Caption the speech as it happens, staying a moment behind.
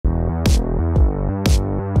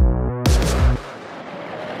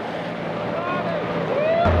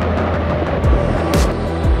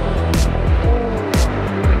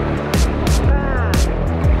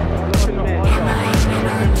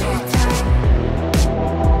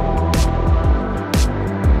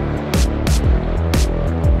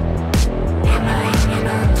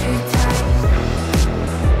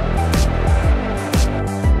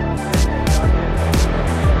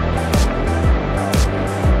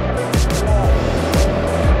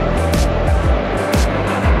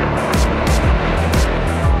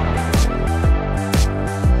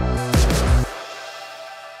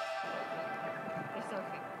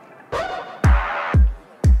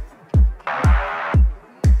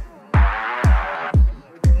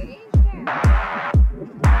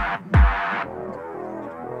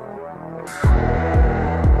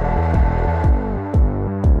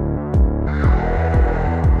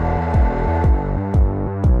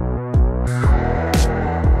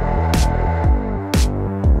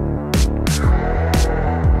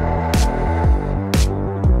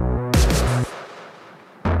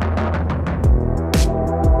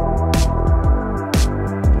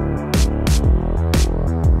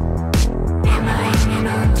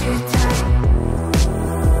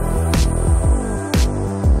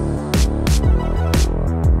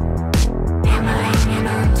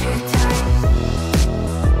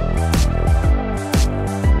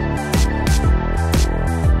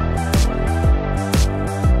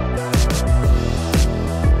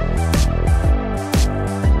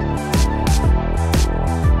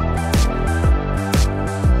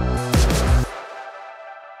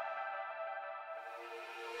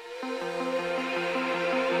Stuart,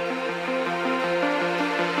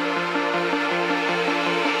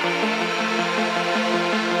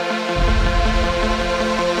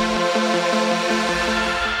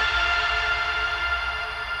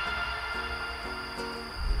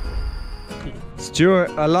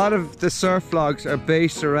 a lot of the surf vlogs are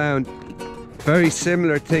based around very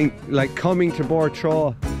similar thing, like coming to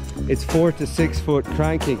Bortraw. It's 4 to 6 foot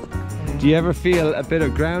cranking. Do you ever feel a bit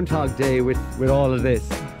of Groundhog Day with all of this?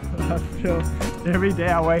 I feel every day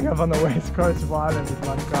I wake up on the west coast of Ireland is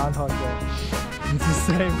like Groundhog Day. It's the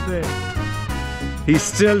same thing. He's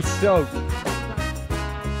still stoked.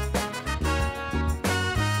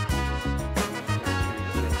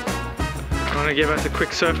 Want to give us a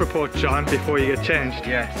quick surf report, John, before you get changed?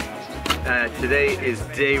 Yes. Today is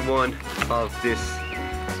day one of this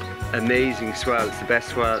amazing swell. It's the best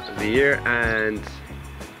swell of the year, and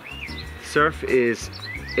surf is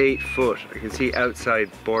 8 foot. I can see outside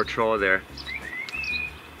Bortraw there.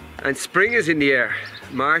 And spring is in the air.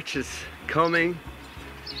 March is coming,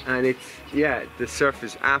 and it's, yeah, the surf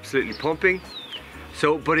is absolutely pumping.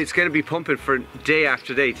 So, but it's going to be pumping for day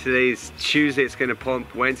after day. Today's Tuesday, it's going to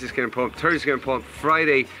pump. Wednesday's going to pump. Thursday's going to pump.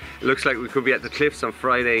 Friday, it looks like we could be at the cliffs on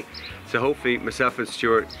Friday. So hopefully, myself and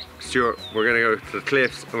Stuart, we're going to go to the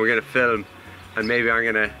cliffs and we're going to film. And maybe I'm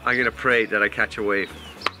gonna pray that I catch a wave.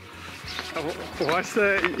 What's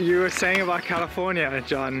you were saying about California,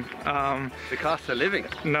 John? The cost of living.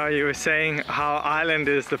 No, you were saying how Ireland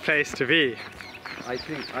is the place to be. I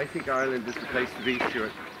think Ireland is the place to be,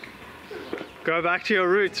 Stuart. Go back to your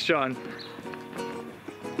roots, John.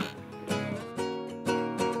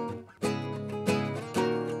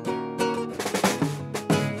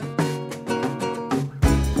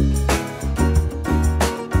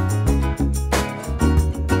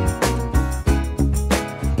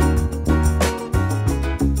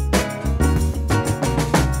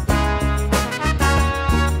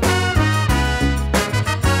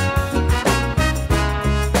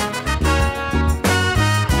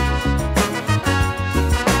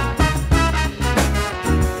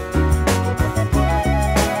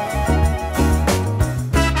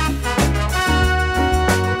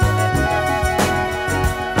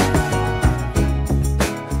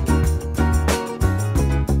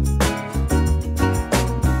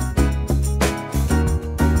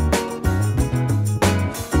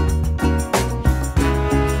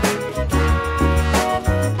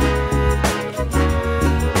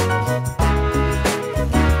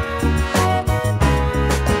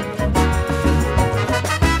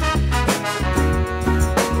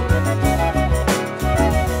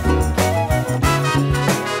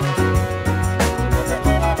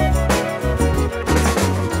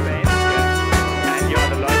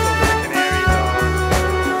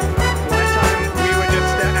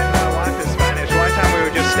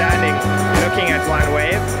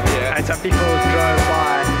 Some people drove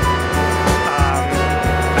by,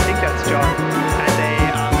 I think that's John, and they,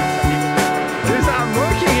 some people, Sissa, I'm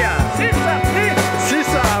working here!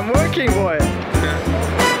 Sissa, I'm working, boy!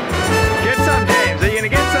 Get some, James, are you gonna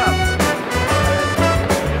get some?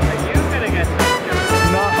 Are you gonna get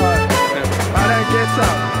some? No, I don't get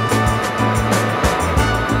some.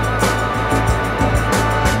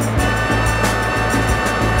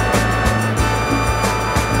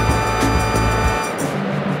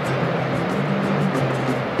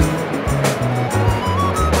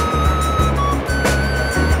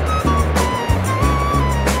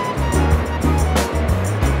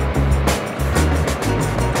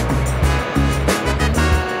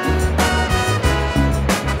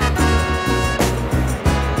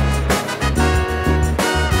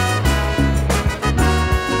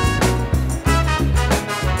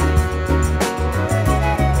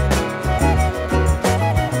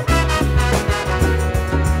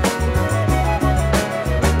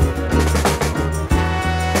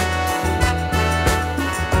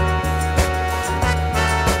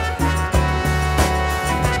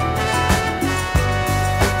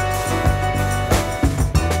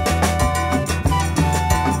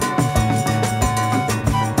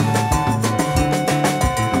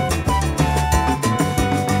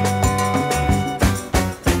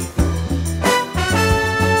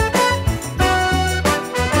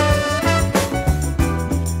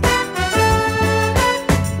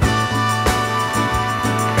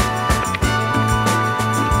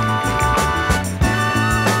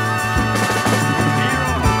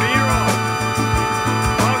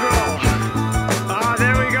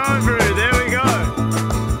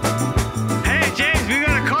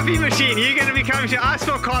 To ask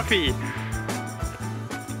for coffee.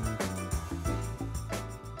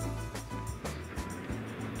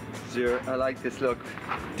 Stuart. I like this look.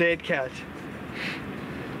 Dead cat.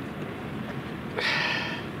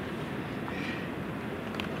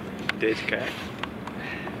 Dead cat.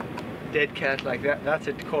 Dead cat like that. That's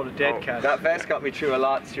it, called a dead cat. That vest got me through a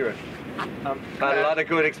lot, Stuart. Had a lot of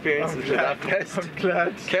good experiences with that vest. I'm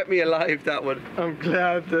glad. Kept me alive, that one. I'm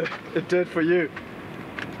glad that it did for you.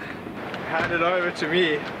 Hand it over to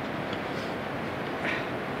me.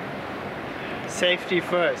 Safety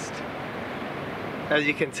first. As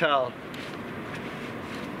you can tell,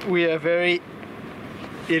 we are very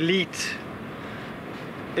elite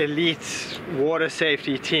water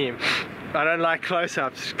safety team. I don't like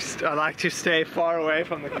close-ups. I like to stay far away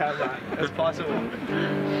from the camera as possible.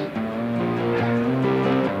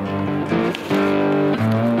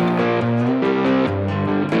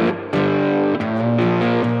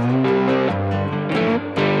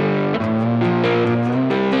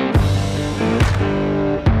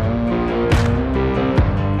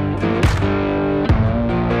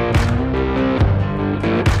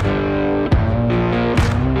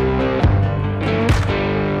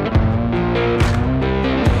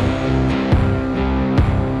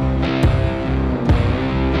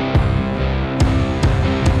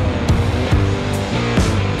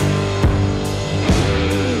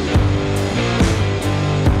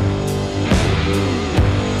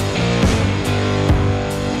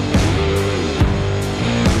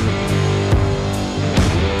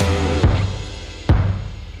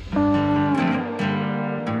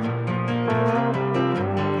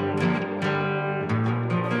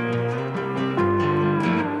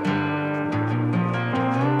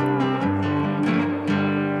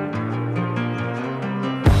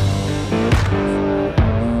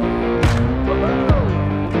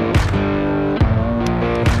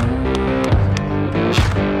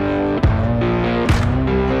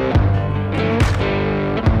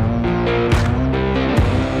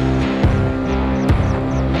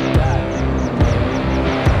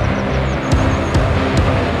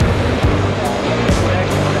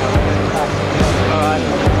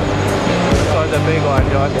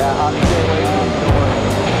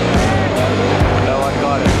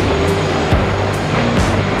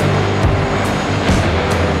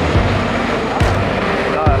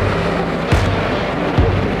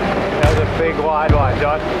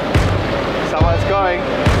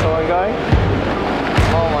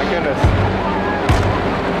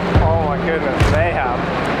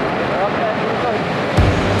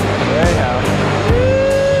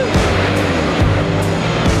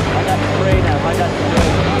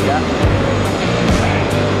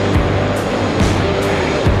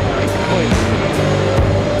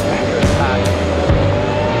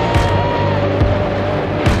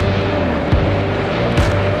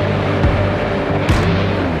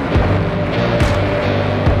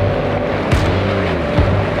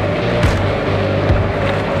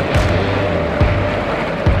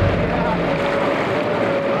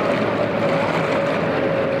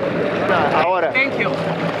 Thank you.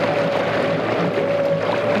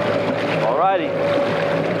 Alrighty.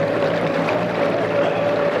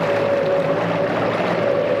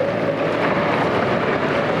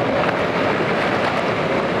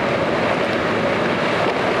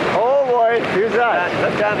 Oh boy, who's that?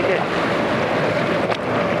 Look down again.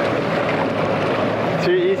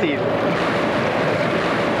 Too easy.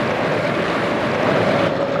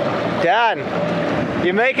 Dan,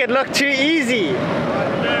 you make it look too easy.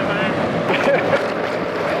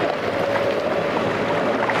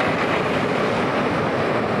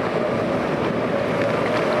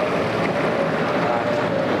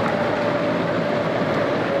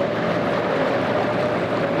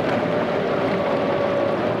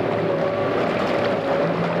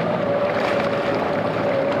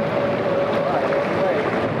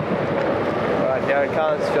 Alright, here it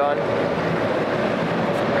comes, John.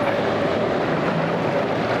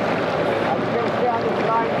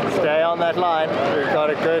 Stay on that line. We've got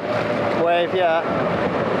a good wave here.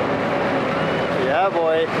 Yeah,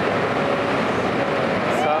 boy.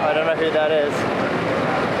 So, I don't know who that is.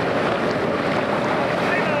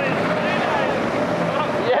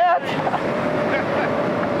 Yeah!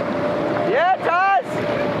 Yeah, Taz!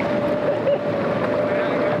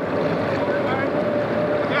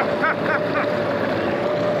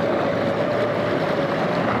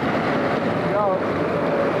 Go.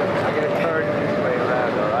 I'm gonna turn this way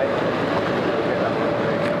around, alright?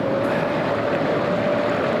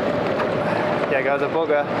 There goes a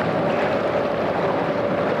booger.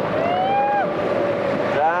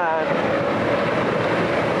 Dan.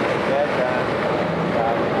 Yeah, Dan.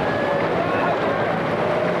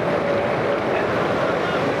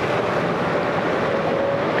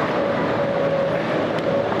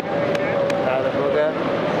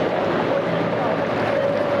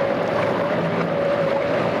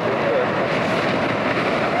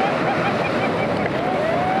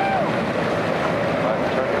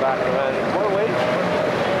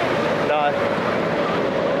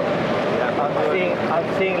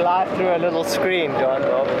 I'm seeing life through a little screen, John.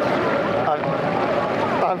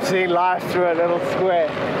 I'm seeing life through a little square.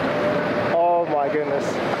 Oh my goodness.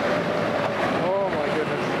 Oh my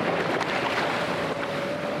goodness.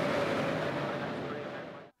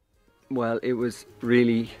 Well, it was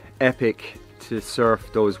really epic to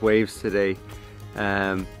surf those waves today.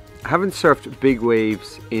 I haven't surfed big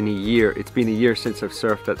waves in a year. It's been a year since I've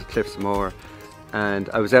surfed at the Cliffs of Moher, and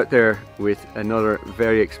I was out there with another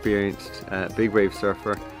very experienced big wave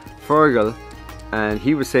surfer, Fergal, and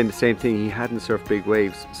he was saying the same thing. He hadn't surfed big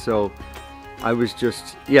waves, so I was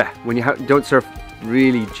just, yeah, when you don't surf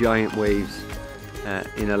really giant waves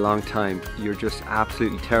in a long time, you're just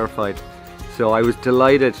absolutely terrified. So I was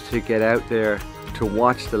delighted to get out there to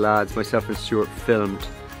watch the lads. Myself and Stuart filmed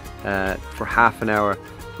for half an hour,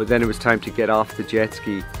 but then it was time to get off the jet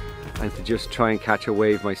ski and to just try and catch a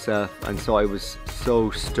wave myself. And so I was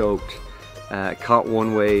so stoked. Caught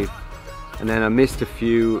one wave and then I missed a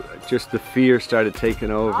few. Just the fear started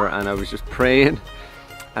taking over and I was just praying,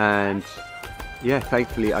 and yeah,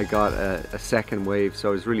 thankfully I got a second wave, so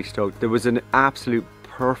I was really stoked. There was an absolute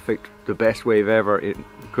perfect, the best wave ever. It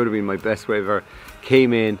could have been my best wave ever.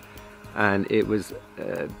 Came in and it was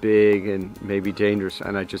big and maybe dangerous,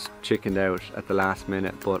 and I just chickened out at the last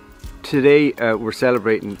minute. But today we're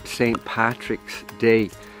celebrating St. Patrick's Day,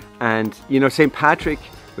 and you know, St. Patrick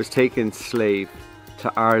was taken slave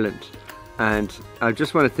to Ireland, and I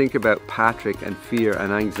just want to think about Patrick and fear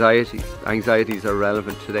and anxieties. Anxieties are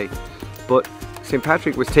relevant today, but St.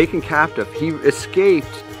 Patrick was taken captive. He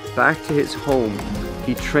escaped back to his home.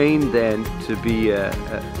 He trained then to be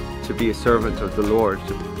a servant of the Lord,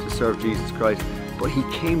 to serve Jesus Christ. But he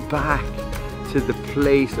came back to the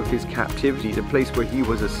place of his captivity, the place where he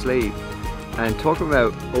was a slave. And talking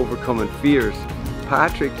about overcoming fears,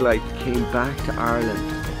 Patrick came back to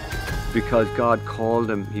Ireland because God called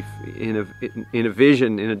him in a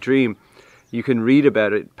vision, in a dream. You can read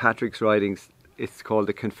about it, Patrick's writings. It's called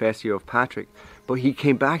the Confessio of Patrick. But he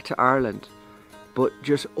came back to Ireland, but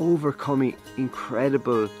just overcoming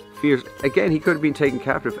incredible fears. Again, he could have been taken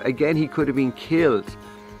captive. Again, he could have been killed.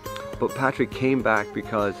 But Patrick came back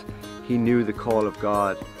because he knew the call of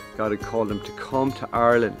God. God had called him to come to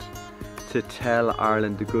Ireland to tell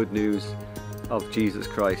Ireland the good news of Jesus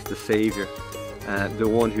Christ, the Saviour, the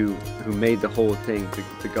one who made the whole thing,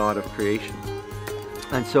 the God of creation.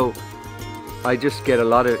 And so I just get a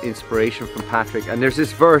lot of inspiration from Patrick. And there's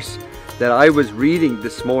this verse that I was reading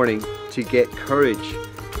this morning to get courage,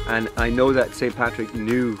 and I know that St. Patrick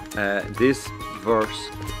knew this verse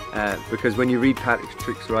because when you read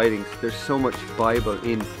Patrick's writings, there's so much Bible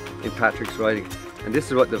in Patrick's writings, and this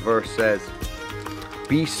is what the verse says: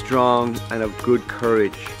 "Be strong and of good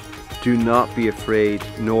courage, do not be afraid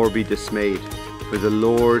nor be dismayed, for the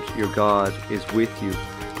Lord your God is with you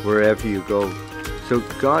wherever you go." So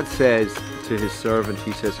God says to his servant,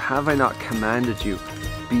 he says, "Have I not commanded you?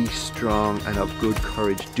 Be strong and of good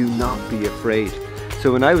courage, do not be afraid."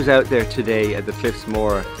 So when I was out there today at the Cliffs of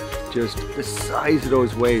Moher, just the size of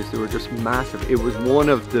those waves, they were just massive. It was one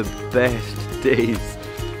of the best days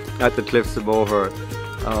at the Cliffs of Moher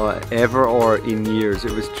ever, or in years.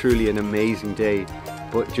 It was truly an amazing day,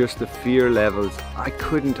 but just the fear levels, I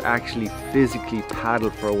couldn't actually physically paddle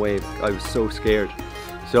for a wave. I was so scared.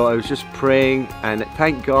 So I was just praying, and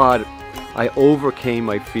thank God I overcame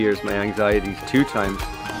my fears, my anxieties 2 times.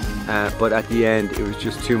 But at the end, it was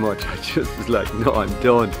just too much. I just was like, no, I'm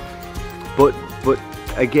done. But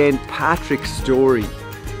again, Patrick's story,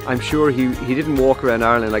 I'm sure he didn't walk around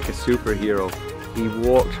Ireland like a superhero. He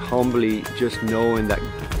walked humbly, just knowing that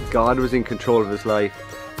God was in control of his life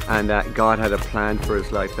and that God had a plan for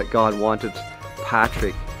his life, that God wanted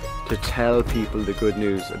Patrick to tell people the good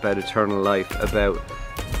news about eternal life, about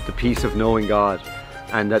the peace of knowing God,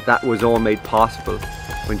 and that was all made possible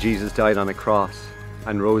when Jesus died on a cross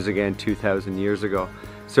and rose again 2,000 years ago.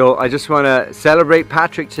 So I just want to celebrate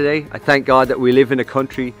Patrick today. I thank God that we live in a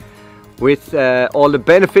country with all the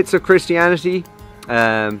benefits of Christianity,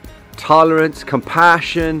 tolerance,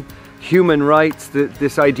 compassion, human rights,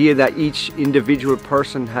 this idea that each individual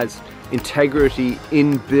person has integrity,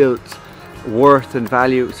 inbuilt worth and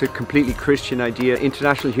value. It's a completely Christian idea.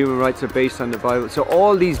 International human rights are based on the Bible. So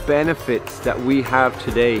all these benefits that we have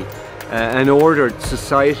today, an ordered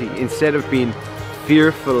society, instead of being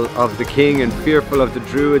fearful of the king and fearful of the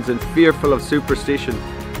druids and fearful of superstition,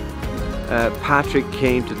 Patrick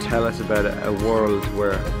came to tell us about a world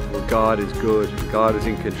where God is good, God is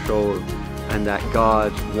in control, and that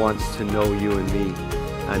God wants to know you and me,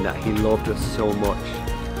 and that he loved us so much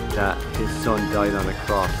that his son died on a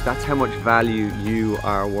cross. That's how much value you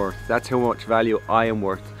are worth. That's how much value I am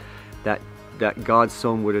worth. That that God's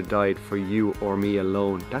Son would have died for you or me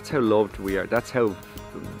alone. That's how loved we are. That's how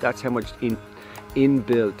much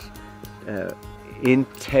inbuilt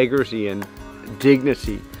integrity and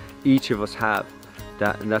dignity each of us have.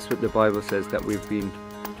 And that's what the Bible says, that we've been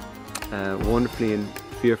wonderfully and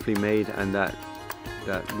fearfully made, and that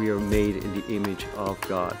we are made in the image of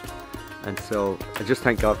God. And so I just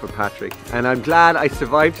thank God for Patrick, and I'm glad I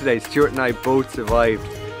survived today. Stuart and I both survived,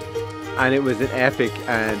 and it was an epic,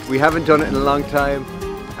 and we haven't done it in a long time,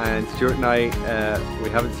 and Stuart and I we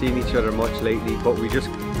haven't seen each other much lately, but we just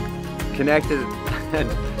connected and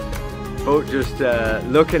both just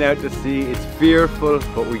looking out to sea. It's fearful,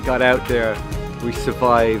 but we got out there, we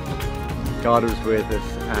survived, God was with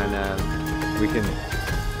us, and we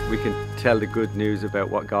can tell the good news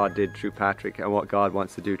about what God did through Patrick and what God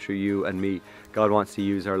wants to do through you and me. God wants to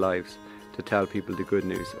use our lives to tell people the good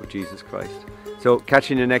news of Jesus Christ. So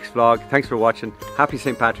catch you in the next vlog. Thanks for watching. Happy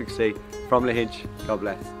St. Patrick's Day from Lahinch. God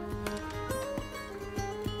bless.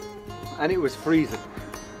 And it was freezing.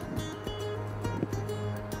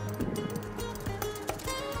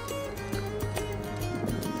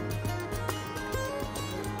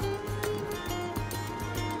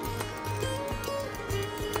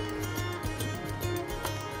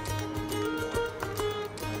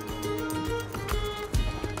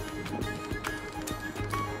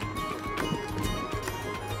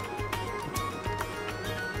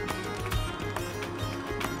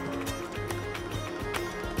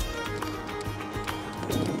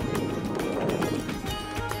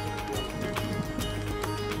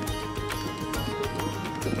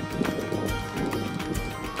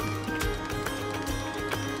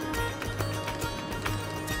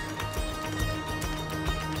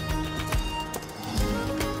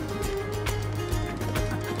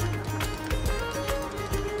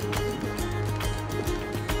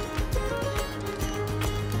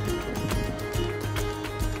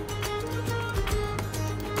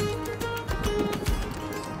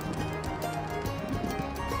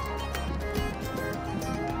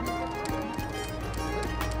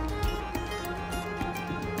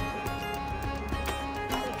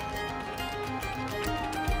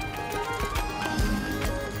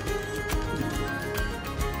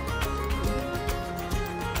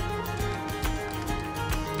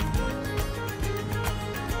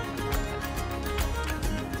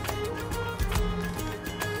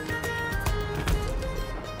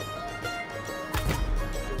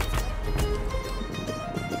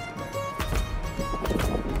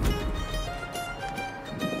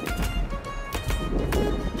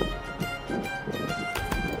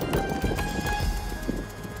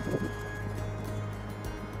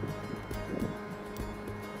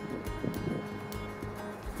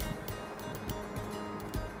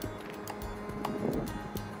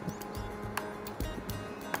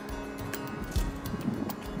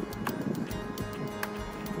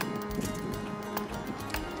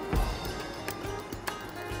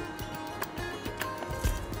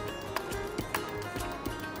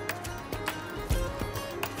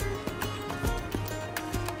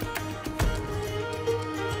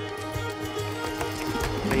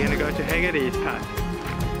 Are you gonna go to Hegarty's, Pat?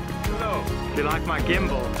 No. Do you like my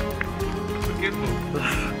gimbal? What's a gimbal?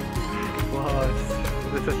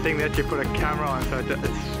 Well, it's a thing that you put a camera on so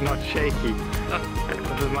it's not shaky.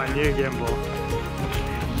 This is my new gimbal.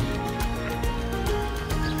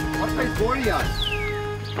 What size board are you on?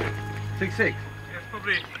 6'6". Yes,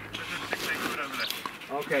 probably 6'6",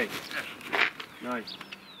 whatever. Okay. Yeah. Nice.